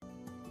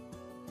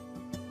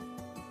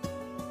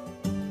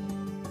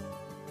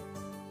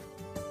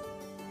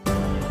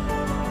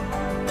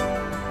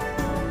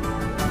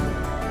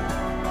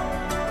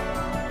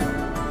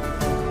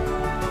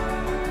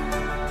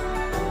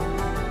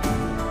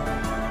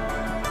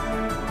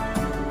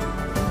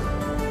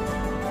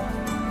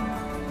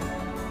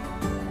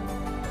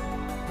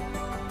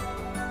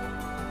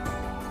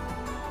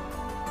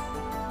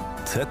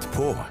Tett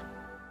på.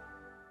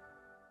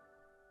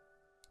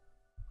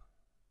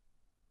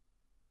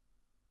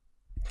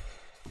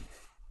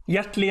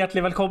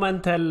 Hjertelig velkommen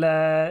til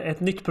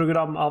et nytt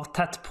program av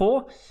Tett på.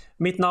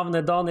 Mitt navn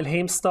Daniel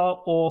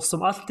Heimstad, og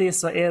som alltid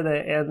så det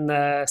en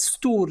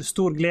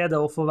stor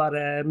glede å få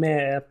være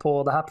med på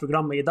dette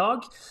programmet I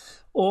dag.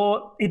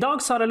 Og I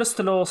dag så har jeg lyst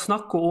til å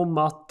snakke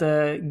om at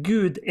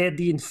Gud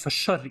din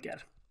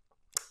forsørger.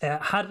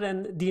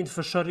 Herren din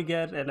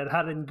forsørger, eller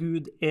Herren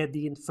Gud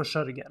din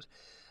forsørger.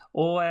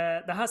 Og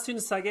det her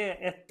synes jeg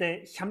et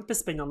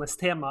kjempespennende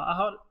tema.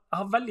 Jeg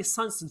har veldig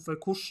sansen for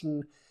hvordan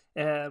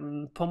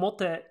på en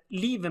måte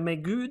livet med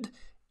Gud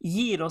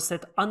gir oss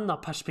et annet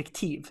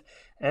perspektiv.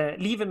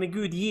 Livet med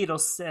Gud gir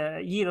oss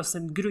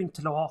en grunn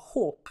til å ha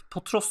håp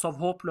på tross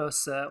av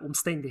håpløse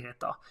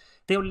omstendigheter.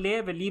 Det å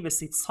leve livet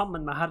sitt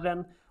sammen med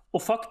Herren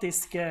og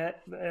faktisk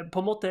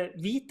på en måte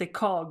vite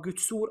hva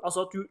Guds ord,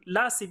 altså at du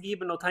leser I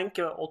Bibelen og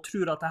tenker og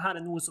tror at det her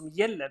noe som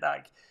gjelder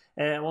deg,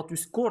 og at du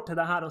går til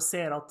det her og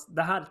ser at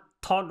det her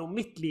taler om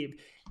mitt liv,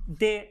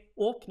 det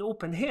åpner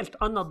opp en helt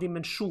annen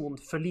dimensjon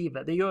for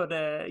livet. Det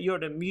gjør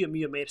det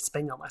mye mer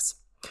spennende.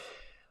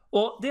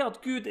 Og det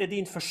at Gud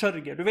din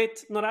forsørger, du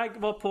vet, når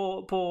jeg var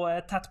på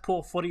Tett på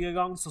forrige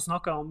gang, så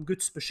snakket jeg om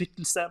Guds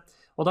beskyttelse,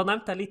 og da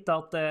nevnte jeg litt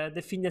at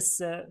det finnes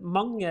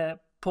mange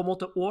på en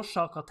måte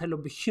årsaker til å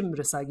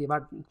bekymre seg I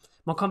verden.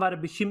 Man kan være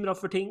bekymret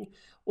for ting,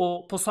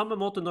 og på samme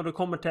måte når det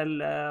kommer til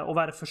å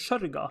være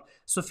forsørget,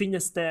 så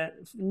finnes det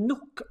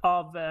nok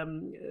av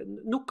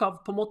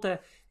på en måte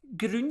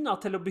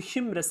grunner til å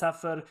bekymre seg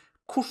for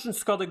hvordan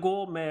skal det gå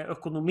med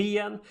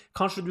økonomien,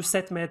 kanskje du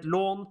sitter med et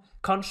lån,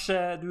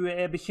 kanskje du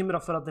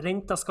bekymret for at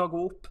renta skal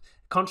gå opp,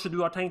 kanskje du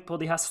har tenkt på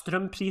de her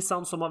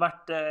strømprisene som har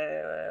vært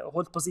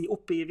holdt på å si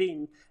oppe I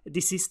vinden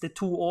de siste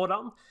 2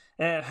 årene,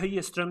 høye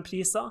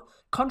strømpriser.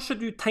 Kanskje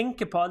du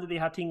tenker på alle de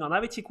her tingene.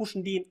 Jeg vet ikke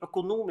hvordan din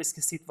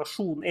økonomiske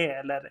situasjon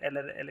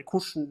eller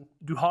hvordan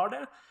du har det,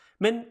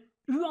 men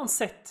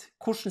uansett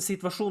hvordan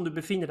situasjon du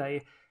befinner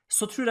deg I,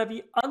 så tror jeg vi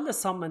alle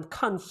sammen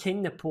kan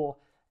kjenne på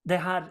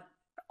det her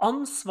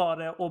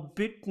ansvaret og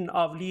byrden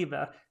av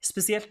livet,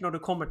 spesielt når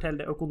det kommer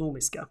til det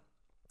økonomiske.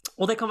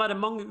 Og det kan være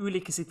mange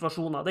ulike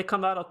situasjoner. Det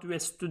kan være at du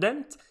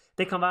student,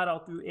 det kan være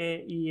at du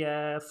I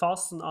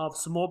fasen av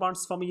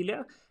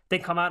småbarnsfamilie, det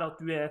kan være at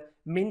du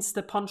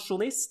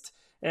minstepensjonist.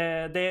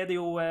 Det det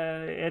jo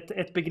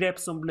et begrep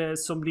som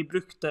blir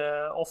brukt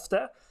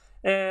ofte.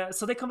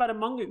 Så det kan være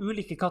mange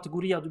ulike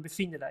kategorier du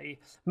befinner deg I.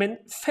 Men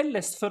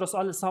felles for oss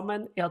alle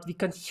sammen at vi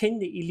kan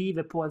kjenne I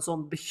livet på en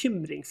sånn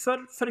bekymring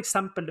for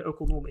eksempel det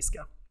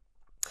økonomiske.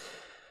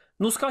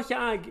 Nå skal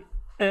ikke jeg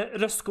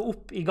røske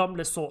opp I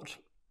gamle sår,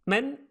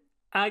 men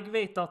jeg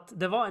vet at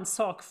det var en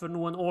sak for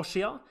noen år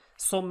siden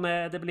som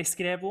det ble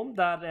skrevet om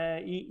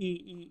der,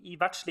 I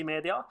verdslige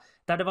media,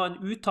 der det var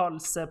en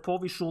uttalelse på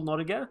Visjon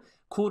Norge,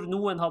 hvor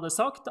noen hadde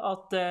sagt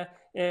at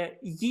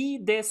gi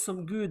det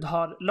som Gud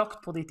har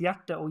lagt på ditt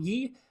hjerte å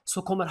gi,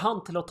 så kommer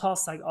han til å ta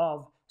seg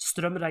av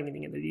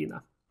strømregningene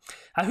dine.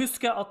 Jeg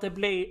husker at det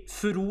ble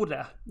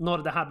furore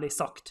når det her ble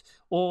sagt,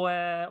 og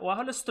jeg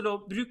har lyst til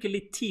å bruke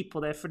litt tid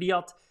på det, fordi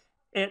at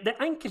det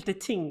enkelte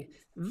ting,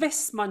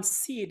 hvis man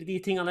sier de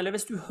tingene, eller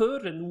hvis du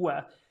hører noe,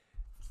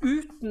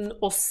 uten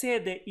å se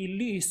det I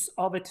lys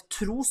av et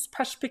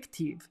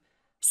trosperspektiv,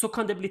 så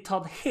kan det bli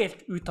tatt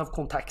helt ut av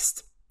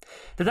kontekst.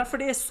 Det derfor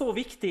det så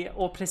viktig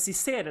å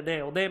presisere det,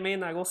 og det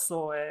mener jeg også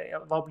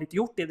var blitt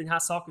gjort I denne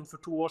saken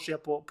for 2 år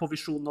siden på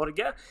Visjon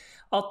Norge,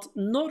 at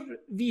når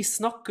vi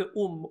snakker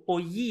om å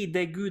gi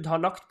det Gud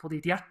har lagt på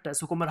ditt hjerte,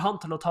 så kommer han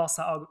til å ta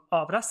seg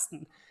av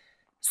resten,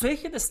 så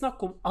ikke det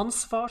snakk om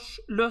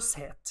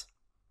ansvarsløshet.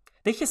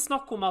 Det ikke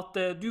snakk om at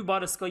du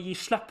bare skal gi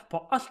slipp på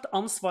alt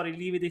ansvar I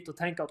livet ditt og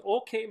tenke at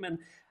ok, men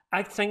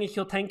jeg trenger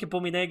ikke å tenke på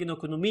min egen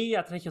økonomi,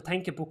 jeg trenger ikke å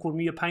tenke på hvor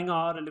mye penger jeg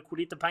har eller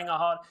hvor lite penger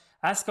jeg har.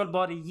 Jeg skal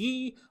bare gi,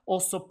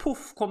 og så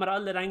puff kommer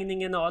alle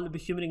regningene og alle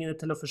bekymringene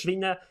til å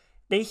forsvinne.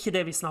 Det ikke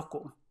det vi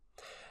snakker om.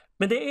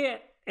 Men det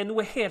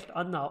noe helt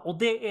annet,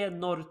 og det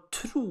når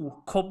tro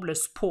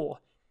kobles på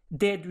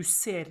det du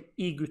ser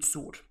I Guds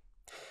ord.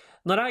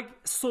 Når jeg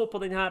så på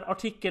denne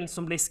artikkelen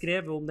som ble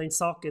skrevet om den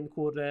saken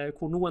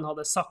hvor noen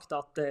hadde sagt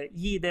at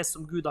gi det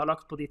som Gud har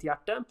lagt på ditt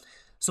hjerte,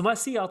 så må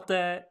jeg si at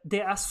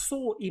det jeg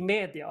så I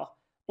media,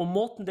 og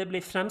måten det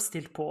ble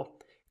fremstilt på,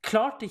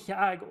 klarte ikke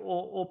jeg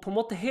å på en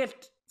måte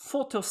helt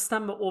få til å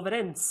stemme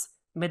overens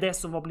med det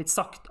som var blitt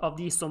sagt av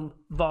de som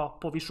var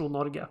på Visjon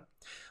Norge.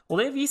 Og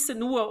det viser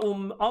noe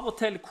om av og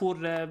til hvor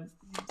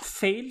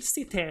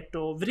feilsitert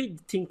og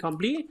vridd ting kan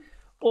bli,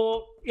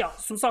 og ja,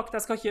 som sagt,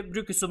 jeg skal ikke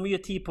bruke så mye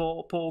tid på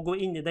å gå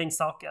inn I den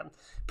saken.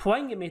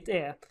 Poenget mitt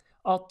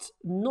at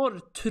når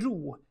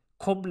tro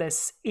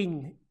kobles inn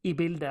I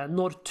bildet,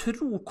 når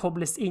tro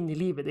kobles inn I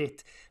livet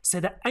ditt,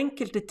 så det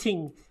enkelte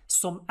ting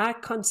som jeg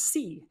kan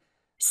si,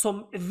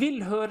 som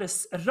vil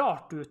høres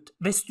rart ut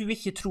hvis du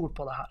ikke tror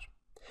på det her.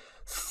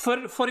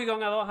 Forrige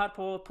gang jeg var her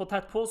på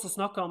Tett på, så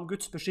snakket jeg om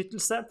Guds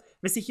beskyttelse.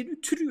 Hvis ikke du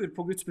tror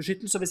på Guds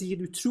beskyttelse, hvis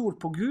ikke du tror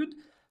på Gud,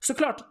 så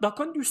klart, da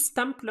kan du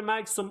stemple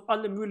meg som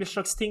alle mulige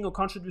slags ting, og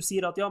kanskje du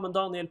sier at ja, men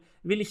Daniel,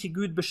 vil ikke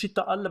Gud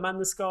beskytte alle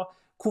mennesker?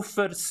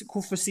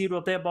 Hvorfor sier du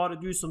at det bare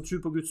du som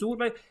tror på Guds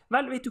ord?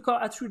 Vel, vet du hva?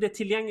 Jeg tror det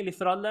tilgjengelig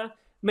for alle,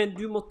 men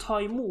du må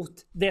ta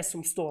imot det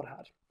som står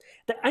her.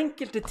 Det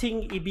enkelte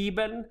ting i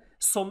Bibelen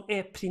som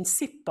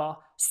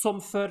prinsipper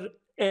som for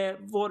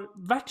vår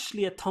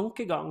verdslige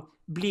tankegang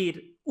blir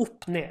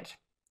opp-ned.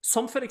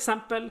 Som for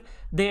eksempel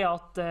det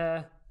at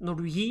når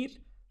du gir,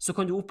 så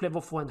kan du oppleve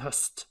å få en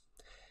høst.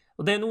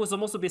 Og det noe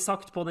som også blir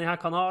sagt på denne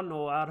kanalen,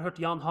 og jeg har hørt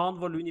Jan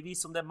Hanvold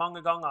undervise om det mange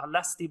ganger, jeg har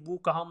lest i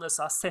boka hans,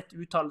 jeg har sett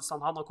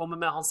uttalelsene han har kommet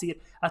med, han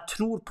sier, jeg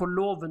tror på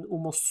loven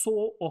om å så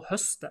og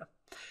høste.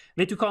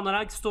 Vet du hva, når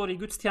jeg står i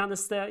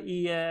gudstjeneste,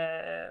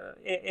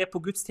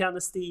 på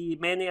gudstjeneste i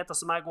menigheter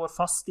som jeg går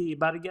fast i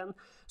Bergen,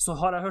 så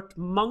har jeg hørt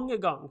mange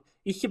ganger,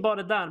 ikke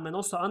bare der, men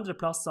også andre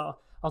plasser,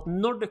 at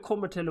når det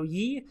kommer til å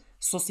gi,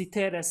 så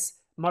siteres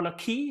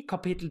Malaki,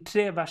 kapittel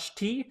 3, vers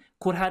 10,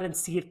 hvor Herren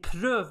sier,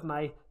 prøv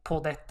meg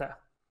på dette.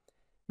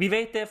 Vi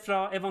vet det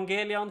fra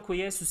evangeliene, hvor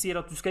Jesus sier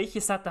at du skal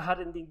ikke sette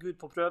Herren din Gud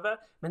på prøve,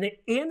 men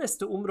det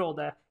eneste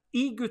området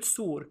i Guds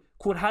ord,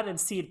 hvor Herren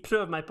sier,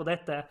 prøv meg på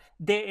dette,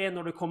 det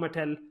når det kommer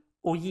til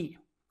å gi.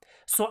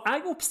 Så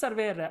jeg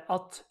observerer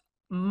at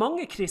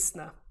mange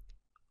kristne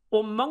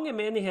og mange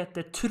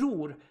menigheter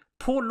tror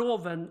på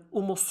loven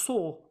om å så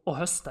og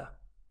høste.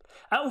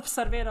 Jeg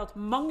observerer at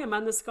mange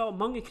mennesker og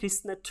mange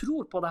kristne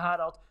tror på det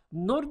her, at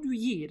når du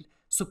gir,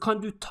 så kan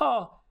du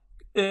ta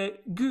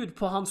Gud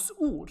på hans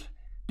ord.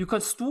 Du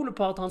kan stole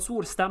på at hans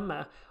ord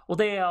stemmer, og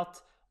det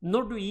at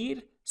når du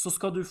gir, så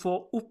skal du få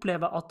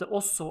oppleve at det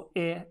også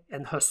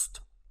en høst.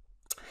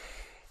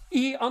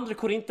 I 2.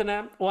 Korinterne,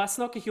 og jeg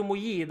snakker ikke om å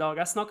gi i dag,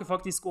 jeg snakker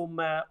faktisk om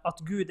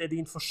at Gud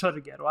din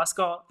forsørger,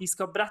 og vi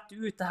skal brette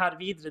ut det her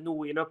videre nå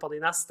i løpet av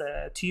de neste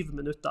 20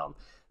 minuttene.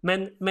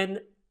 Men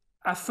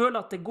jeg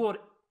føler at det går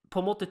på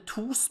en måte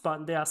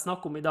tospann det jeg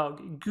snakker om i dag.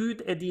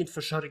 Gud din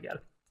forsørger.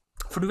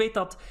 For du vet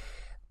at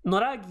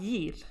når jeg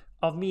gir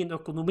av min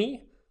økonomi,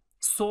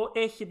 så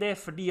ikke det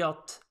fordi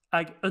at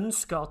jeg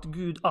ønsker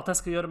at jeg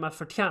skal gjøre meg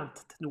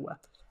fortjent til noe.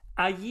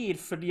 Jeg gir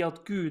fordi at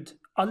Gud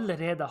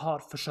allerede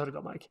har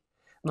forsørget meg.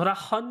 Når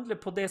jeg handler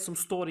på det som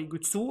står i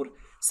Guds ord,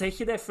 så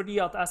ikke det fordi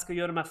at jeg skal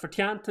gjøre meg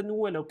fortjent til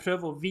noe, eller å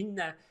prøve å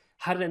vinne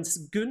Herrens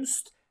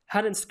gunst.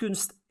 Herrens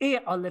gunst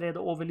allerede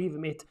over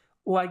livet mitt,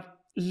 og jeg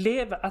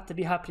lever etter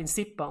de her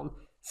prinsippene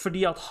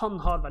fordi at han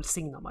har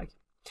velsignet meg.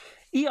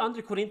 I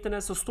 2.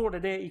 Korinterne så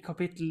står det i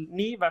kapittel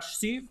 9, vers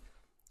 7,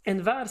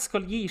 en hver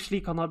skal gi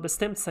slik han har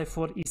bestemt seg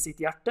for i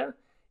sitt hjerte,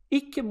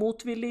 ikke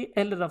motvillig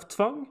eller av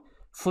tvang,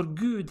 for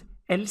Gud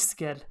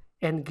elsker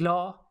en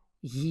glad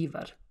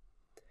giver.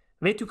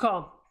 Vet du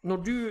hva?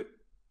 Når du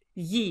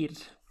gir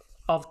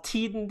av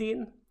tiden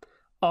din,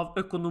 av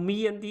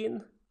økonomien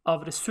din,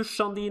 av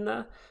ressursene dine,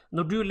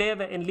 når du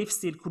lever en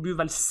livsstil hvor du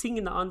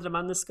velsigner andre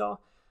mennesker,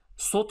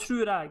 så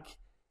tror jeg,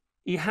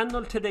 i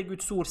henhold til det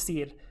Guds ord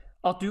sier,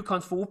 at du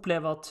kan få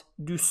oppleve at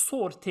du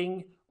sår ting,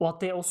 og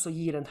at det også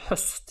gir en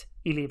høst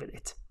i livet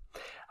ditt.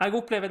 Jeg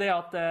opplever det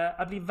at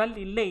jeg blir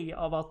veldig lei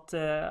av at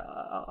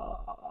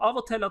av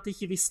og til at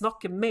ikke vi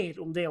snakker mer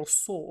om det å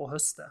så og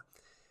høste.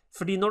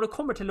 Fordi når det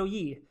kommer til å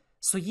gi,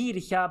 så gir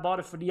ikke jeg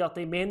bare fordi at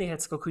en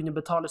menighet skal kunne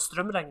betale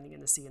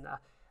strømregningene sine.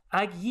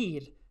 Jeg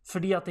gir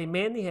fordi at en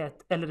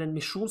menighet eller en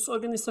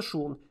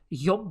misjonsorganisasjon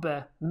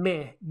jobber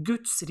med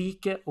Guds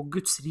rike og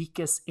Guds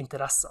rikes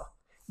interesser.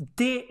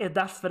 Det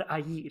derfor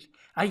jeg gir.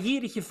 Jeg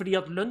gir ikke fordi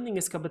at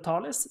lønninger skal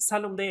betales,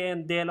 selv om det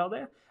en del av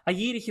det. Jeg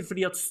gir ikke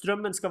fordi at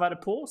strømmen skal være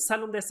på,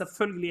 selv om det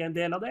selvfølgelig en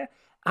del av det.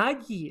 Jeg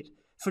gir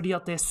fordi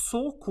at det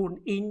såkorn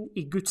inn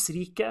i Guds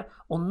rike,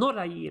 og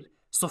når jeg gir,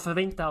 så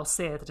forventer jeg å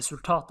se et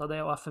resultat av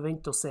det, og jeg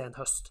forventer å se en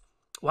høst.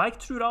 Og jeg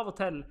tror av og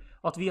til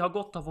at vi har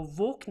godt av å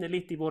våkne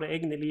litt i våre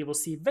egne liv og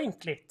si,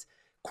 vent litt,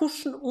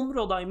 hvilke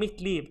områder i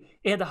mitt liv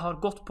det har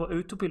gått på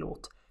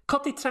autopilot?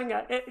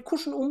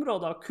 Hvilke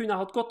områder kunne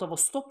jeg hatt godt av å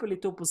stoppe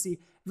litt opp og si,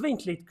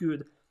 vent litt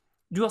Gud,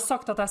 du har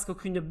sagt at jeg skal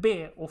kunne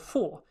be og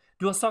få.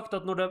 Du har sagt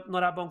at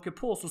når jeg banker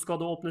på, så skal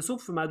det åpnes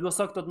opp for meg. Du har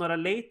sagt at når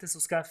jeg leter,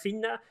 så skal jeg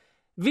finne.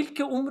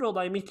 Hvilke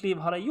områder i mitt liv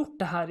har jeg gjort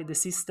det her i det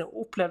siste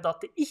og opplevd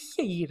at det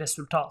ikke gir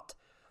resultat?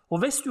 Og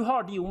hvis du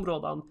har de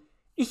områdene,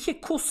 ikke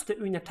kost det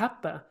under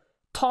teppet.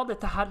 Ta det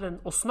til Herren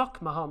og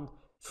snakk med han.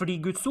 Fordi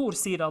Guds ord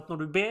sier at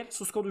når du ber,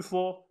 så skal du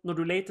få. Når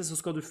du leter, så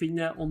skal du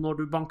finne. Og når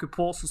du banker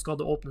på, så skal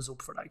det åpnes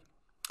opp for deg.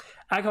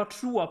 Jeg har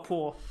troa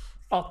på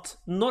at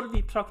når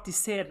vi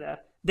praktiserer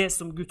det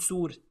som Guds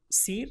ord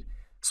sier,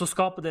 så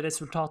skaper det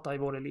resultater i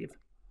våre liv.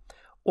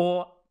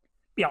 Og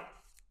ja,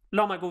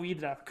 la meg gå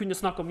videre. Jeg kunne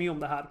snakke mye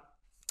om det her.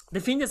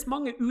 Det finnes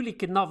mange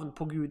ulike navn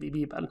på Gud i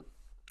Bibelen.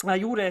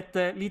 Jeg gjorde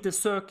et lite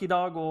søk i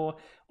dag,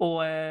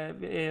 og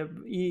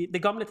i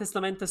det gamle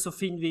testamentet så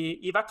finner vi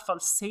i hvert fall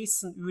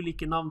 16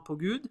 ulike navn på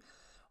Gud.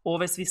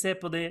 Og hvis vi ser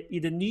på det i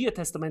det nye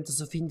testamentet,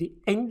 så finner vi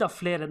enda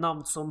flere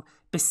navn som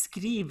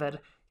beskriver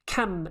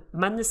hvem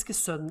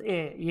menneskesønnen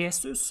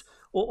Jesus,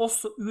 og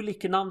også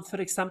ulike navn for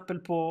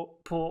eksempel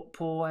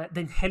på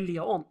den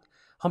hellige ånd.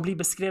 Han blir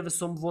beskrevet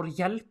som vår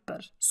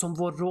hjelper, som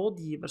vår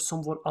rådgiver,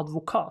 som vår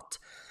advokat.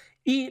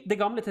 I det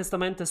gamle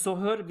testamentet så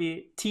hører vi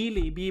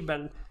tidlig i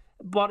Bibelen,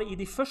 bare i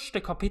de første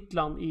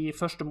kapitlene i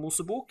første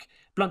Mosebok,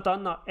 blant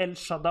annet El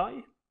Shaddai,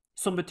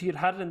 som betyr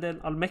Herren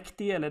den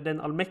allmektige, eller den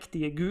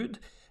allmektige Gud.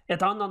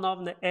 Et annet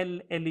navn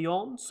El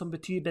Elyon, som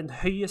betyr den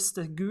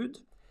høyeste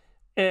Gud.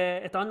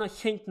 Et annet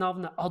kjent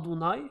navn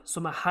Adonai,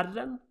 som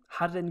Herren,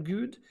 Herren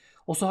Gud.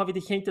 Og så har vi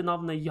det kjente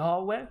navnet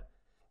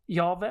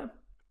Jave,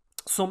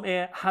 som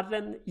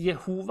Herren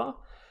Jehova.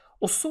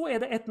 Og så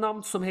det et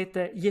navn som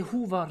heter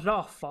Jehova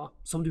Rafa,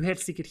 som du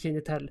helt sikkert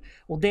kjenner til.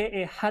 Og det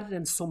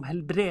Herren som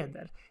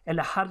helbreder,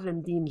 eller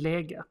Herren din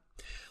lege.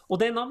 Og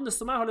det navnet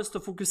som jeg har lyst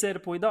til å fokusere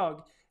på i dag,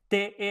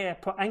 det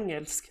på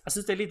engelsk. Jeg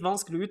synes det litt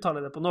vanskelig å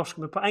uttale det på norsk,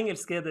 men på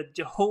engelsk det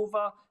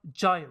Jehovah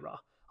Jireh.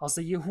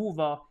 Altså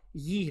Jehova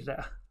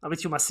Jireh. Jeg vet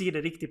ikke om jeg sier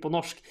det riktig på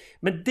norsk,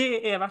 men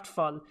det i hvert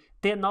fall,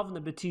 det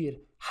navnet betyr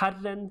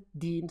Herren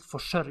din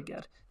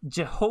forsørger.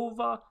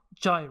 Jehovah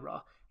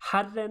Jireh.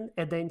 Herren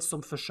den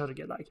som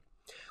forsørger deg.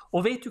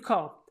 Og vet du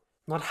hva?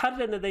 Når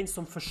Herren den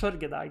som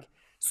forsørger deg,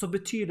 så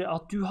betyr det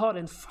at du har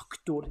en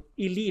faktor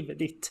i livet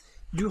ditt.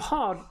 Du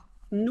har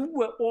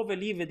noe over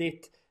livet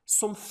ditt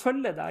som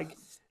følger deg,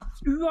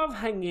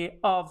 uavhengig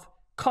av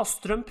hva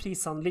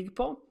strømprisene ligger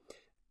på,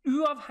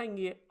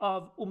 uavhengig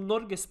av om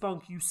Norges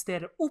Bank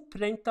justerer opp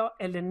renta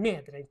eller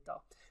ned renta,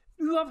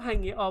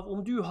 uavhengig av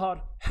om du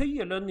har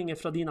høye lønninger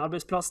fra din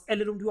arbeidsplass,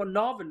 eller om du har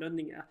lave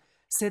lønninger,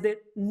 så det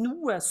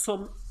noe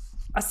som,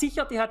 jeg sier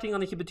ikke at disse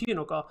tingene ikke betyr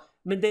noe,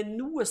 men det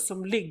noe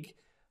som ligger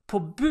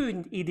på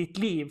bunnen i ditt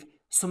liv,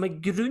 som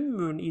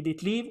grunnmuren i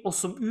ditt liv, og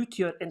som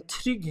utgjør en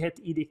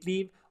trygghet i ditt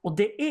liv, og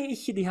det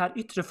ikke de her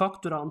ytre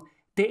faktorene,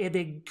 det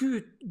det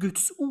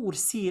Guds ord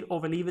sier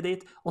over livet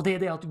ditt, og det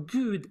det at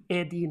Gud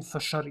din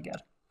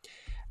forsørger.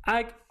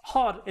 Jeg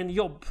har en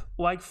jobb,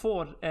 og jeg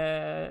får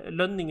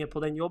lønninger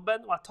på den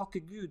jobben, og jeg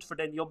takker Gud for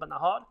den jobben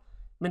jeg har,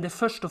 men det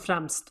først og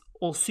fremst,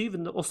 og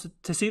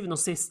til syvende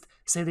og sist,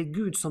 så det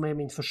Gud som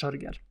min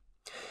forsørger.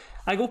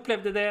 Jeg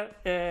opplevde det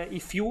i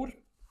fjor.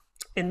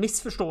 En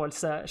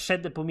misforståelse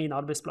skjedde på min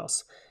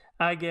arbeidsplass.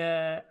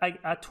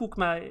 Jeg tok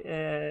meg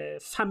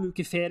 5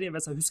 uker ferie,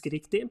 hvis jeg husker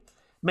riktig,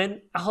 men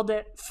jeg hadde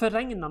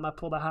forregnet meg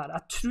på det her.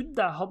 Jeg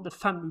trodde jeg hadde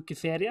 5 uker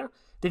ferie.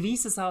 Det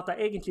viser seg at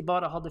jeg egentlig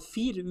bare hadde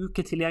 4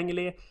 uker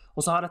tilgjengelig,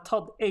 og så har jeg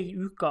tatt 1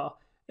 uke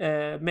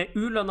med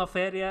ulønnet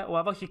ferie, og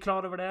jeg var ikke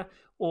klar over det,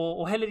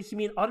 og heller ikke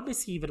min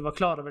arbeidsgiver var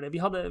klar over det.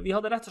 Vi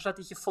hadde rett og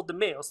slett ikke fått det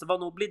med oss. Det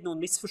var blitt noen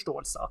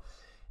misforståelser.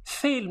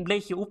 Feilen ble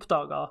ikke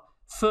oppdaget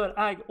før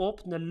jeg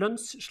åpner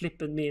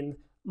lønnsslippen min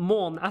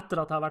måneden etter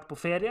at jeg har vært på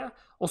ferie,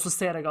 og så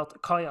ser jeg at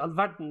hva i all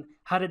verden,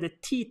 her det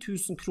 10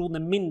 000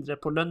 kroner mindre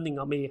på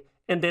lønninga mi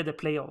enn det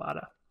pleier å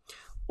være.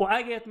 Og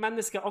jeg et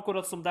menneske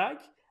akkurat som deg.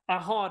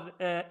 Jeg har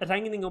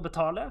regning å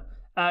betale.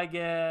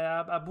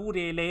 Jeg bor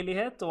i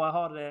leilighet, og jeg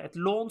har et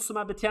lån som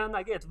jeg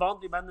betjener. Jeg et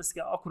vanlig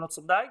menneske akkurat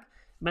som deg,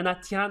 men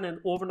jeg tjener en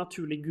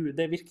overnaturlig Gud.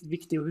 Det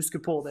viktig å huske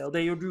på det, og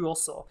det gjør du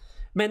også.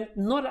 Men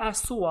når jeg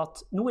så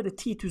at nå det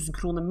 10 000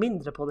 kroner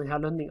mindre på denne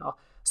lønninga,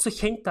 så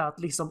kjente jeg at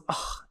liksom,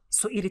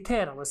 så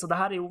irriterende, så det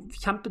her jo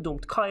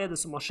kjempedumt. Hva det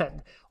som har skjedd?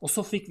 Og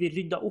så fikk vi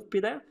ryddet opp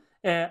i det.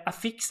 Jeg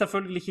fikk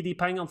selvfølgelig ikke de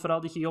pengene, for jeg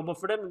hadde ikke jobbet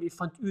for det, men vi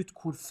fant ut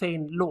hvor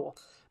feilen lå.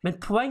 Men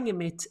poenget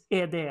mitt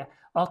det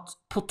at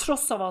på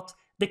tross av at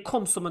det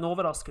kom som en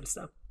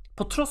overraskelse,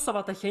 på tross av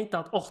at jeg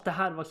kjente at det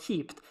her var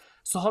kjipt,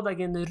 så hadde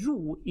jeg en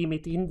ro i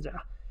mitt indre.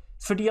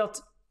 Fordi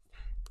at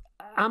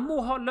jeg må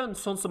ha lønn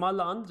sånn som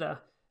alle andre,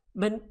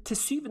 men til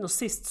syvende og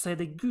sist så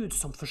det Gud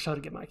som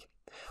forsørger meg.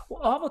 Og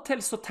av og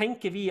til så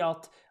tenker vi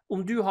at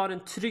om du har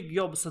en trygg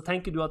jobb, så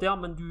tenker du at ja,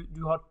 men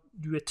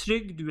du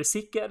trygg, du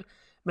sikker.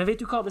 Men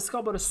vet du hva, det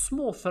skal bare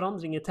små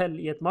forandringer til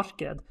i et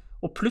marked,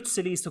 og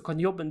plutselig så kan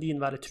jobben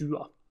din være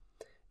trua.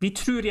 Vi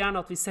tror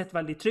gjerne at vi sitter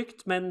veldig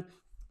trygt, men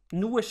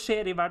noe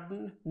skjer i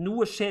verden,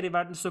 noe skjer i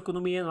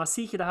verdensøkonomien, og jeg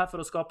sier ikke det her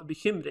for å skape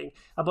bekymring,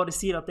 jeg bare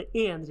sier at det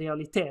en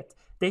realitet.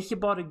 Det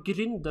ikke bare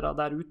gründere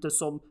der ute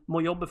som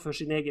må jobbe for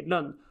sin egen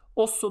lønn.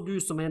 Også du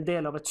som en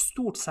del av et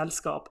stort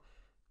selskap,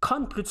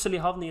 kan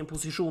plutselig havne i en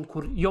posisjon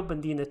hvor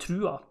jobben din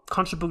trua.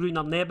 Kanskje på grunn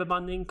av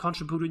nedbemanning,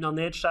 kanskje på grunn av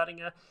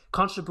nedskjæringer,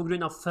 kanskje på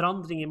grunn av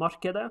forandring i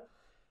markedet.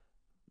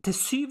 Til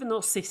syvende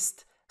og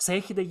sist så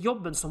ikke det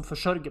jobben som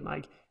forsørger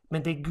meg,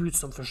 men det Gud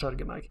som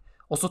forsørger meg.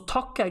 Og så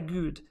takker jeg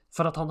Gud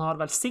for at han har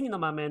velsignet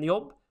meg med en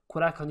jobb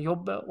hvor jeg kan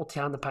jobbe og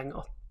tjene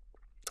penger.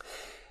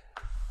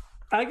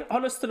 Jeg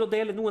har lyst til å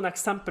dele noen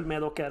eksempel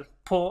med dere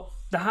på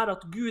det her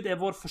at Gud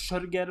vår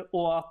forsørger,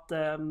 og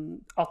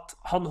at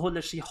han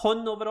holder sin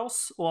hånd over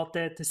oss, og at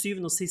det til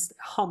syvende og sist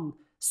han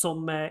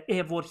som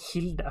vår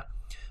kilde.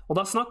 Og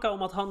da snakker jeg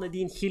om at han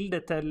din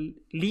kilde til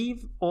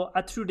liv, og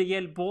jeg tror det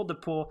gjelder både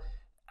på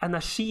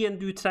energien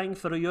du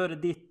trenger for å gjøre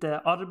ditt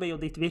arbeid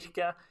og ditt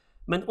virke,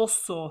 men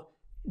også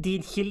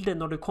din kilde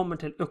når det kommer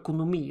til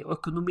økonomi, og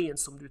økonomien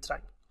som du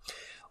trenger.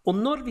 Og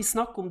når vi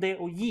snakker om det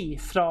å gi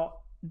fra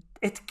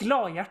et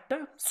glad hjerte,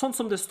 sånn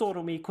som det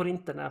står om i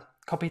Korinterne,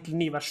 kapittel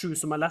 9, vers 7,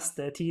 som jeg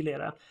leste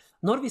tidligere.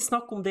 Når vi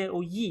snakker om det å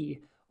gi,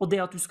 og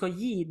det at du skal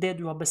gi det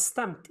du har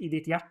bestemt i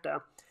ditt hjerte.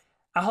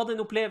 Jeg hadde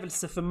en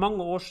opplevelse for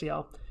mange år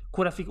siden,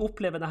 hvor jeg fikk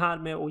oppleve det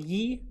her med å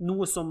gi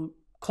noe som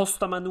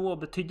kostet meg noe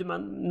og betydde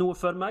meg noe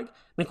for meg,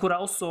 men hvor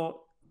jeg også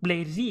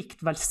ble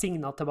rikt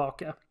velsignet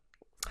tilbake.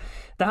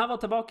 Dette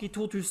var tilbake i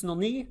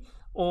 2009,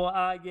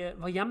 og jeg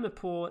var hjemme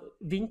på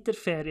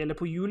vinterferie eller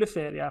på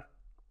juleferie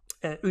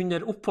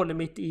under oppholdet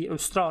mitt i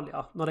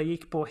Australia, når jeg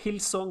gikk på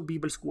Hillsong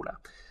bibelskole.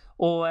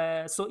 Og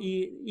så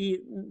i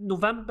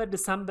november,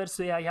 desember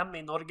så jeg hjemme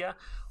i Norge,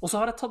 og så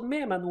har jeg tatt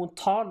med meg noen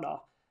taler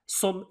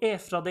som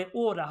fra det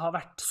året jeg har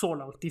vært så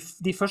langt,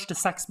 de første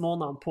 6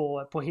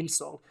 månedene på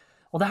Hillsong.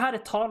 Og det her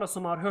taler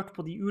som jeg har hørt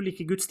på de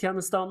ulike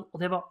gudstjenestene, og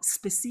det var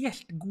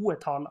spesielt gode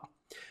taler.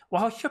 Og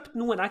jeg har kjøpt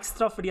noen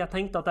ekstra fordi jeg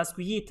tenkte at jeg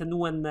skulle gi til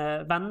noen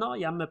venner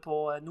hjemme på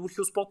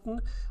Nordkjosbotn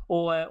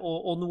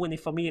og noen i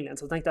familien.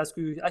 Så jeg tenkte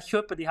jeg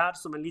kjøper de her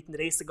som en liten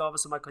reisegave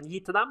som jeg kan gi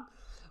til dem.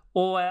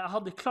 Og jeg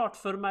hadde klart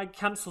for meg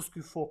hvem som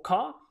skulle få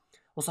hva.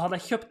 Og så hadde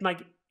jeg kjøpt meg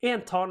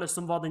en tale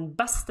som var den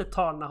beste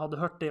talen jeg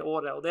hadde hørt det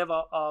året. Og det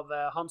var av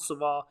han som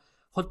var,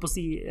 holdt på å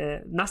si,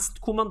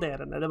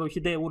 nestkommanderende. Det var jo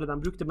ikke det ordet de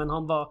brukte, men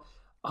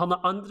han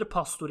er andre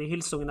pastor i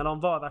Hillsongen, eller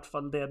han var i hvert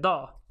fall det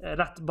da,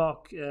 rett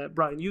bak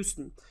Brian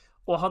Houston.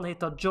 Og han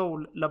heter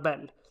Joel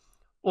Labelle.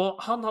 Og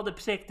han hadde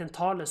prekt en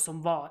tale som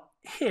var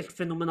helt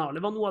fenomenal.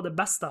 Det var noe av det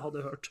beste jeg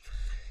hadde hørt.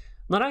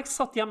 Når jeg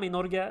satt hjemme i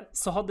Norge,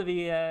 så hadde vi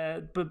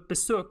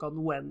besøk av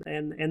noen,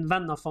 en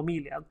venn av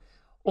familien.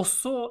 Og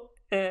så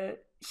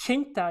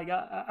kjente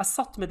jeg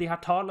satt med de her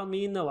talene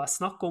mine, og jeg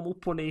snakket om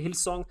oppholdet i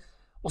Hillsong,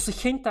 og så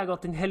kjente jeg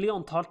at den hellige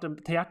ånd talte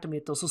til hjertet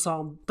mitt, og så sa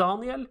han,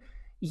 Daniel,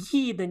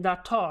 gi den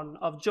der talen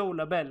av Joel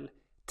Labelle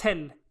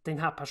til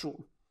denne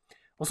personen.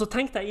 Og så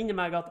tenkte jeg inni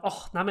meg at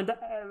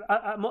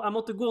jeg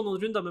måtte gå noen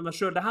runder med meg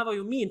selv. Dette var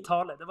jo min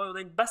tale. Det var jo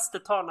den beste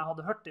talen jeg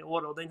hadde hørt i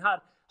året, og den her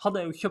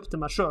hadde jeg jo kjøpt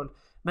til meg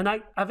selv. Men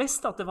jeg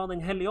visste at det var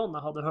den hellige ånd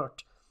jeg hadde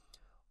hørt.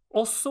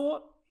 Og så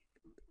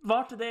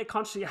varte det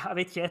kanskje, jeg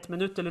vet ikke, 1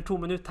 minutt eller 2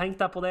 minutter,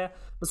 tenkte jeg på det,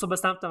 men så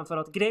bestemte jeg meg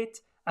for at greit,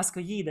 jeg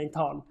skal gi den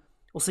talen.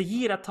 Og så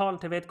gir jeg talen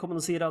til vedkommende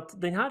og sier at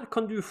den her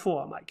kan du få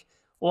av meg.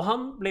 Og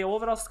han ble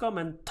overrasket,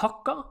 men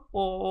takket,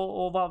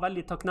 og var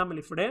veldig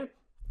takknemlig for det.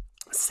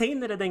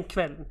 Senere den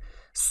kvelden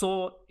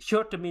så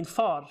kjørte min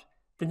far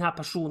denne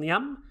personen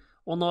hjem,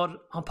 og når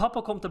han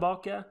pappa kom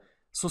tilbake,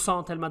 så sa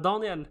han til meg,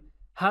 Daniel,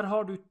 her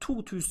har du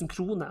 2000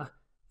 kroner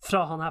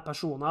fra denne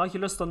personen. Jeg har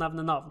ikke lyst til å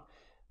nevne navn,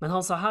 men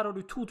han sa, her har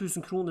du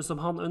 2000 kroner som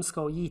han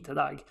ønsket å gi til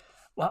deg.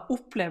 Og jeg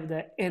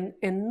opplevde en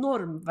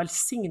enorm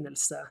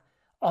velsignelse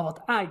av at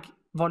jeg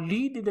var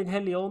lydig den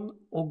hellige ånd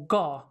og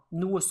ga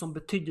noe som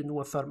betydde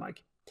noe for meg.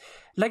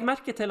 Legg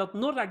merke til at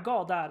når jeg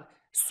ga der,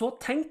 så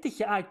tenkte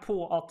ikke jeg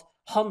på at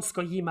han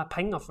skal gi meg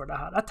penger for det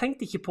her. Jeg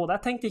tenkte ikke på det.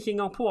 Jeg tenkte ikke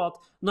engang på at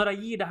når jeg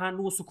gir det her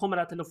noe, så kommer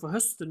jeg til å få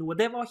høste noe.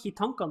 Det var ikke i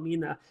tankene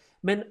mine.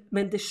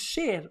 Men det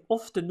skjer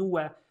ofte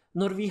noe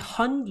når vi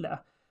handler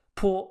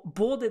på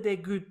både det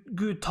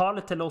Gud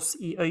taler til oss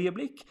i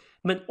øyeblikk,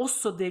 men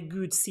også det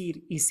Gud sier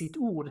i sitt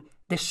ord.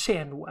 Det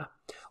skjer noe.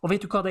 Og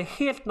vet du hva? Det er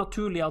helt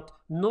naturlig at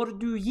når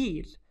du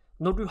gir,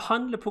 når du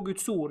handler på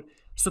Guds ord,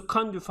 så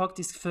kan du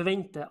faktisk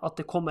forvente at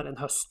det kommer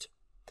en høst.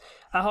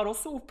 Jeg har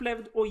også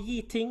opplevd å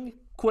gi ting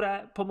hvor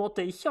jeg på en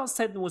måte ikke har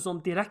sett noe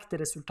sånn direkte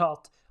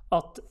resultat,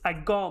 at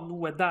jeg ga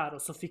noe der,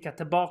 og så fikk jeg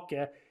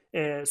tilbake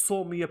så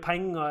mye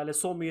penger, eller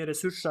så mye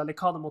ressurser, eller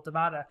hva det måtte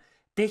være.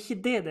 Det er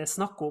ikke det er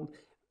snakk om.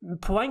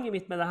 Poenget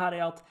mitt med det her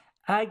er at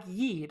jeg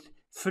gir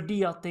fordi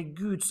at det er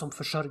Gud som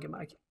forsørger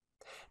meg.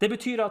 Det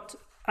betyr at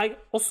jeg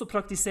også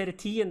praktiserer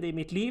tiende i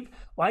mitt liv,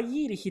 og jeg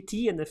gir ikke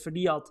tiende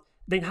fordi at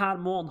denne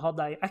måneden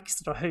hadde jeg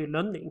ekstra høy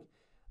lønning.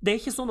 Det er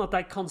ikke sånn at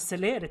jeg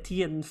kansellerer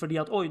tienden fordi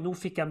at, oi, nå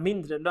fikk jeg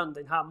mindre lønn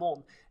denne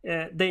måneden.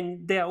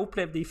 Det jeg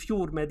opplevde i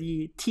fjor med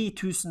de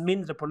 10 000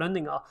 mindre på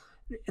lønninga,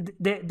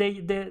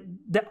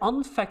 det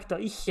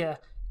anfekter ikke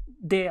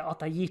det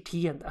at jeg gir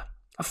tiende.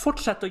 Jeg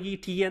fortsetter å gi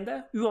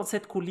tiende,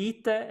 uansett hvor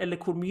lite eller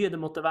hvor mye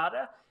det måtte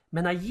være,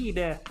 men jeg gir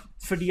det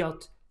fordi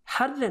at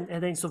Herren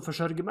er den som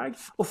forsørger meg,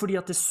 og fordi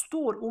at det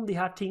står om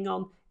de her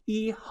tingene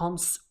i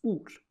hans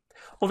ord.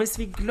 Og hvis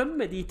vi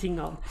glemmer de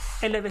tingene,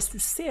 eller hvis du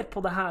ser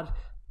på det her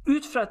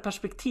ut fra et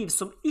perspektiv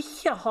som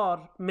ikke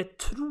har med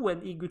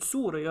troen i Guds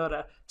ord å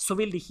gjøre, så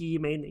vil det ikke gi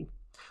mening.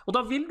 Og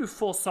da vil du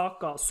få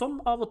saker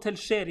som av og til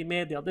skjer i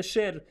media.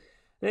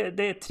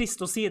 Det er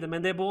trist å si det,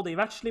 men det er både i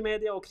verdslige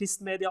media og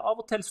kristne media. Av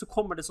og til så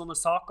kommer det sånne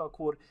saker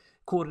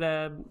hvor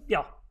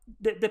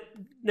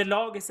det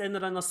lages en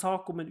eller annen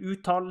sak om en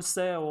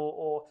uttalelse,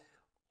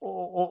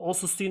 og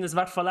så synes i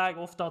hvert fall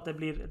jeg ofte at det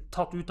blir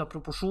tatt ut av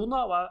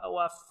proporsjoner, og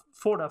jeg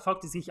får det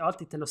faktisk ikke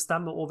alltid til å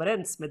stemme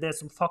overens med det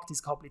som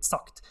faktisk har blitt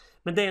sagt.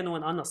 Men det er noe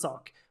en annen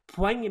sak.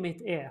 Poenget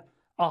mitt er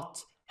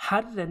at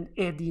Herren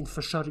er din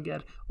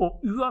forsørger,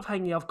 og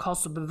uavhengig av hva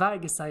som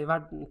beveger seg i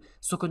verden,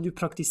 så kan du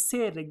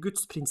praktisere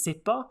Guds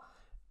prinsipper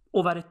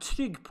og være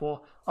trygg på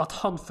at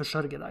han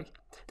forsørger deg.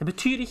 Det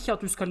betyr ikke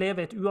at du skal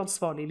leve et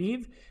uansvarlig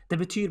liv, det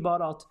betyr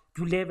bare at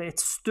du lever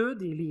et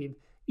stødig liv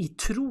i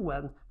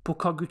troen på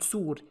hva Guds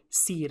ord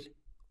sier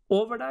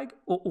over deg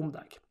og om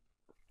deg.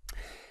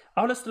 Jeg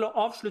har lyst til å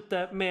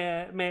avslutte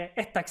med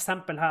et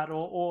eksempel her,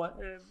 og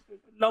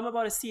la meg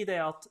bare si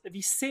det at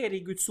vi ser i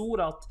Guds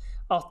ord at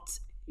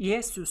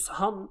Jesus,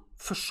 han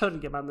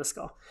forsørger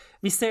mennesker.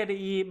 Vi ser det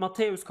i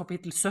Matteus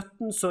kapittel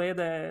 17, så er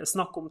det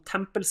snakk om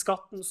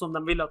tempelskatten som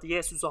de vil at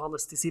Jesus og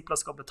hans disipler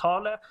skal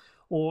betale.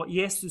 og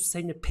Jesus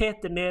sender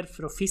Peter ned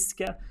for å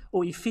fiske,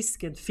 og i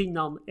fisken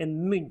finner han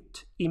en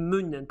mynt i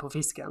munnen på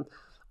fisken.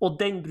 Og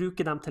den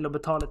bruker de til å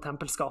betale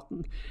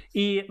tempelskatten.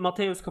 I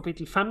Matteus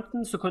kapittel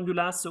 15 så kan du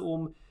lese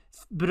om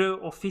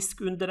brød- og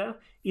fiskundere.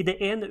 I det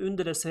ene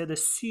underet så det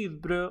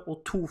 7 brød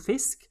og 2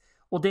 fisk,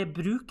 og det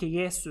bruker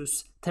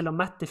Jesus til å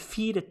mette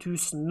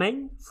 4000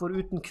 menn,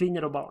 foruten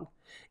kvinner og barn.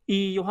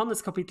 I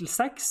Johannes kapittel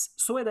 6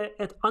 så det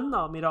et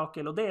annet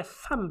mirakel, og det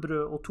 5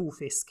 brød og 2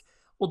 fisk.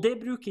 Og det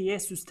bruker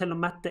Jesus til å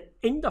mette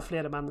enda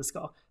flere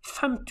mennesker,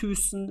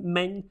 5000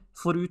 menn,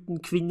 foruten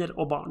kvinner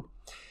og barn.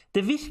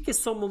 Det virker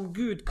som om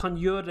Gud kan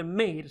gjøre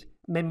mer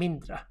med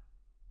mindre.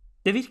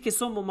 Det virker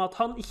som om at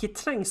han ikke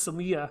trenger så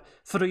mye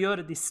for å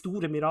gjøre de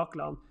store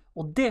miraklene,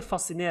 og det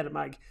fascinerer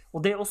meg.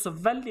 Og det også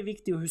veldig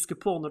viktig å huske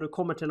på når det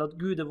kommer til at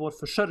Gud vår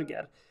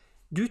forsørger.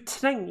 Du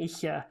trenger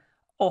ikke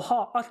å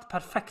ha alt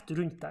perfekt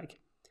rundt deg.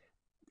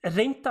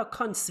 Renta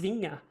kan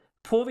svinge.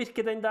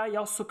 Påvirker den deg?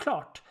 Ja, så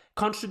klart.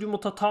 Kanskje du må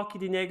ta tak i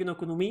din egen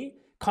økonomi.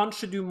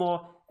 Kanskje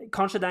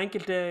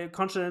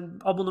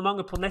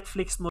abonnementet på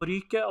Netflix må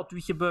ryke, at du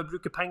ikke bør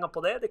bruke penger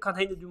på det. Det kan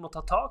hende du må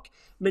ta tak.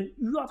 Men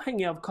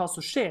uavhengig av hva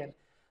som skjer,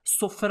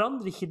 så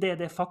forandrer ikke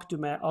det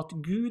faktumet at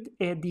Gud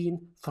din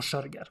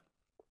forsørger.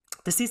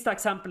 Det siste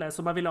eksempelet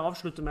som jeg ville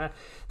avslutte med,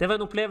 det var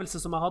en opplevelse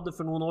som jeg hadde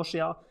for noen år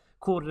siden,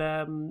 hvor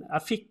jeg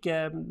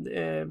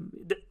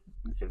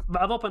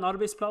var på en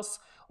arbeidsplass,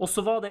 og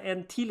så var det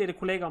en tidligere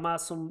kollega av meg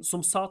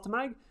som sa til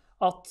meg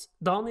at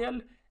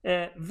Daniel,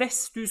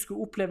 hvis du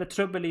skulle oppleve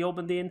trøbbel i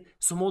jobben din,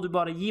 så må du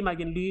bare gi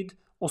meg en lyd,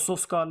 og så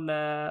skal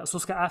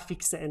jeg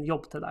fikse en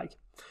jobb til deg.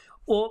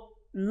 Og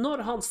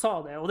når han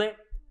sa det, og det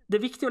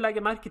er viktig å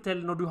legge merke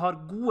til når du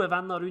har gode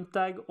venner rundt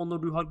deg, og når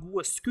du har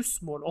gode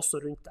skussmål også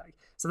rundt deg.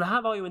 Så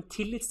dette var jo en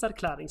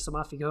tillitserklæring som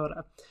jeg fikk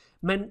høre.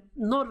 Men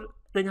når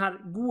denne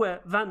gode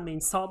vennen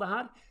min sa det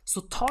her,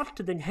 så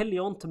talte den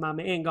hellige ånd til meg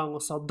med en gang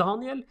og sa,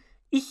 Daniel,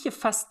 ikke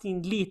fest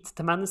din lit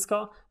til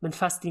mennesker, men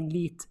fest din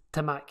lit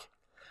til meg.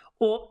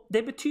 Og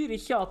det betyr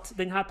ikke at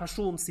denne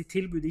personens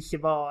tilbud ikke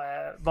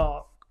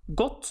var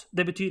godt,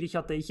 det betyr ikke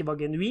at det ikke var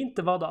genuint,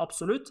 det var det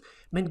absolutt,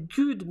 men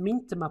Gud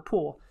minte meg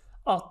på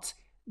at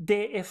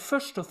det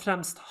først og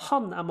fremst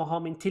han jeg må ha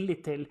min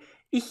tillit til,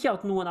 ikke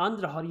at noen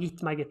andre har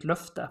gitt meg et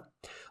løfte.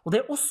 Og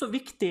det også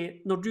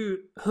viktig når du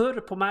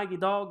hører på meg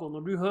i dag, og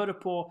når du hører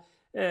på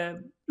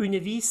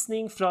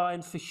undervisning fra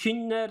en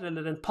forkynner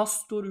eller en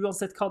pastor,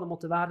 uansett hva det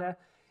måtte være,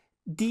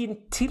 din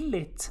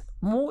tillit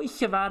må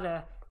ikke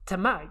være til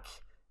meg.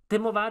 Det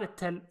må være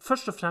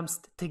først og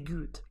fremst til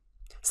Gud.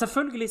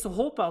 Selvfølgelig så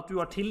håper jeg at du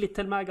har tillit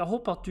til meg, jeg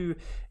håper at du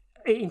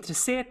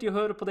interessert i å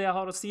høre på det jeg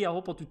har å si, jeg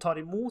håper at du tar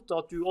imot, og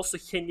at du også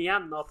kjenner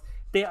igjen at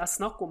det jeg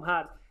snakker om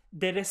her,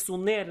 det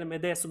resonerer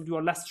med det som du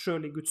har lest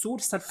selv i Guds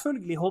ord.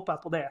 Selvfølgelig håper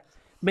jeg på det.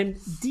 Men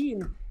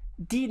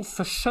din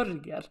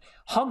forsørger,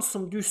 han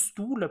som du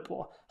stoler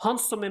på, han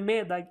som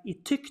med deg i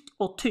tykt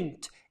og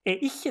tynt,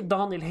 ikke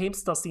Daniel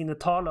Heimstad sine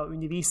taler og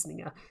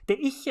undervisninger. Det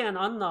ikke en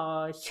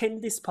annen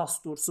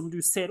kjendispastor som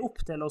du ser opp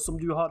til, og som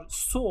du har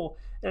så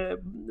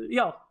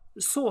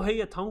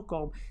høye tanker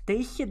om. Det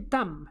ikke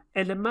dem,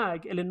 eller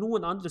meg, eller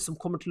noen andre som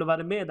kommer til å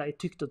være med deg i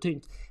tykt og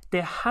tynt.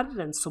 Det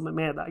Herren som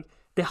med deg.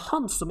 Det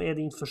han som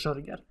din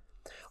forsørger.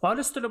 Og jeg har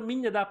lyst til å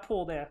minne deg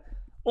på det,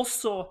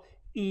 også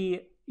i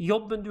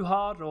jobben du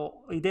har,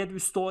 og i det du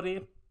står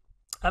i.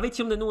 Jeg vet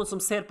ikke om det noen som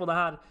ser på det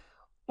her,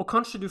 og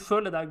kanskje du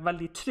føler deg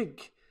veldig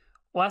trygg.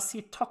 Og jeg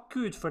sier takk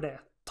Gud for det.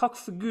 Takk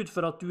for Gud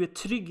for at du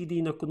trygg i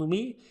din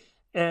økonomi.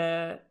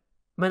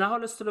 Men jeg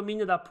har lyst til å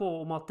minne deg på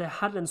om at det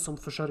Herren som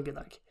forsørger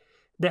deg.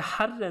 Det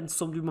Herren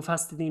som du må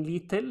feste din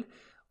lit til,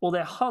 og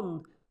det han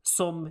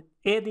som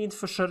din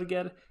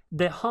forsørger,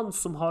 det han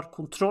som har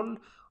kontroll,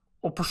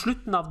 og på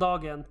slutten av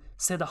dagen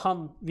så det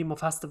han vi må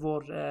feste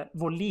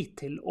vår lit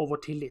til og vår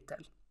tillit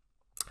til.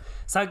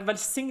 Så jeg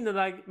velsigner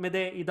deg med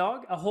det i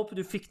dag. Jeg håper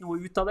du fikk noe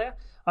ut av det.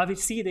 Jeg vil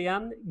si det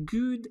igjen,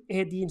 Gud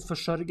din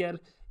forsørger,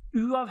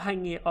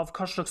 uavhengig av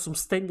hva slags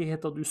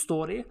omstendigheter du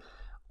står i.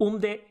 Om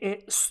det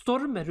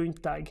stormer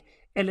rundt deg,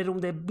 eller om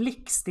det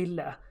blikk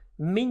stille,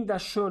 minn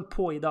deg selv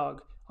på i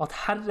dag at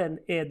Herren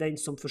den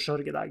som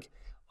forsørger deg.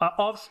 Og jeg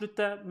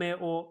avslutter med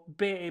å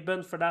be i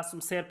bønn for deg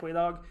som ser på i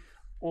dag,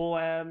 og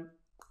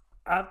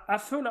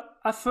jeg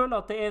føler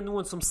at det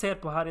noen som ser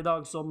på her i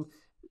dag som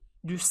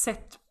du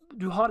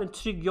har en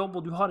trygg jobb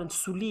og du har en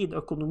solid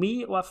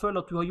økonomi, og jeg føler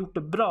at du har gjort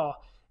det bra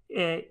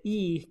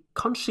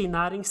kanskje i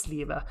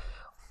næringslivet.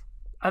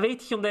 Jeg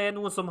vet ikke om det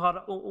noen som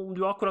om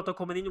du akkurat har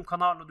kommet innom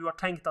kanalen og du har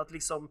tenkt at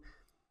liksom,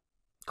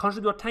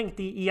 kanskje du har tenkt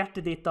i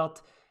hjertet ditt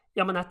at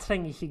ja, men jeg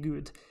trenger ikke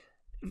Gud.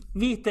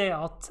 Vit det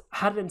at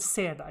Herren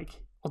ser deg.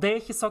 Og det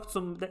ikke sagt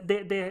som,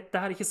 det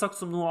her ikke sagt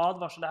som noe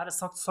advarsel, det her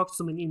sagt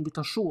som en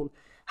invitasjon.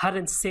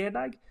 Herren ser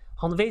deg,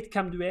 han vet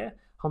hvem du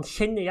han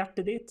kjenner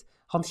hjertet ditt,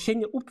 han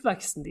kjenner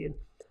oppveksten din,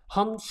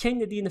 han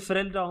kjenner dine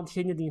foreldre, han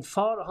kjenner din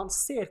far, og han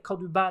ser hva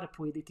du bærer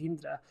på i ditt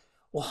indre.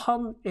 Og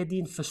han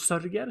din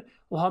forsørger,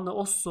 og han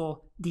også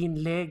din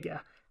lege.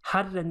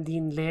 Herren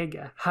din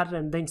lege,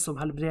 Herren den som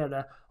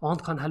helbreder, og han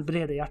kan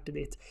helbrede hjertet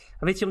ditt.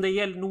 Jeg vet ikke om det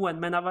gjelder noen,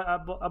 men jeg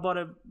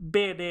bare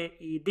ber det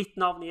i ditt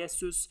navn,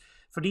 Jesus,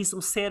 For de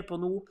som ser på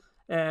nå,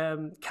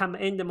 hvem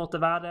enn det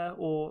måtte være,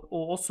 og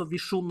også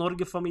Visjon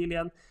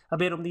Norge-familien. Jeg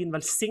ber om din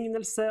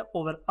velsignelse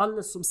over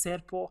alle som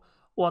ser på,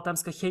 og at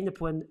de skal kjenne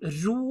på en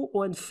ro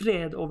og en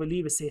fred over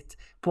livet sitt,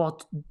 på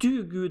at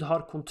du, Gud,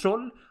 har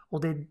kontroll,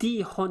 og det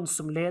din hånd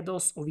som leder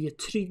oss, og vi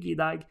trygge i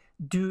deg.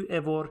 Du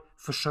vår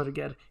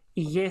forsørger.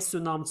 I Jesu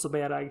navn så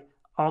ber jeg.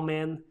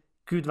 Amen.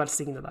 Gud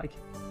velsigne deg.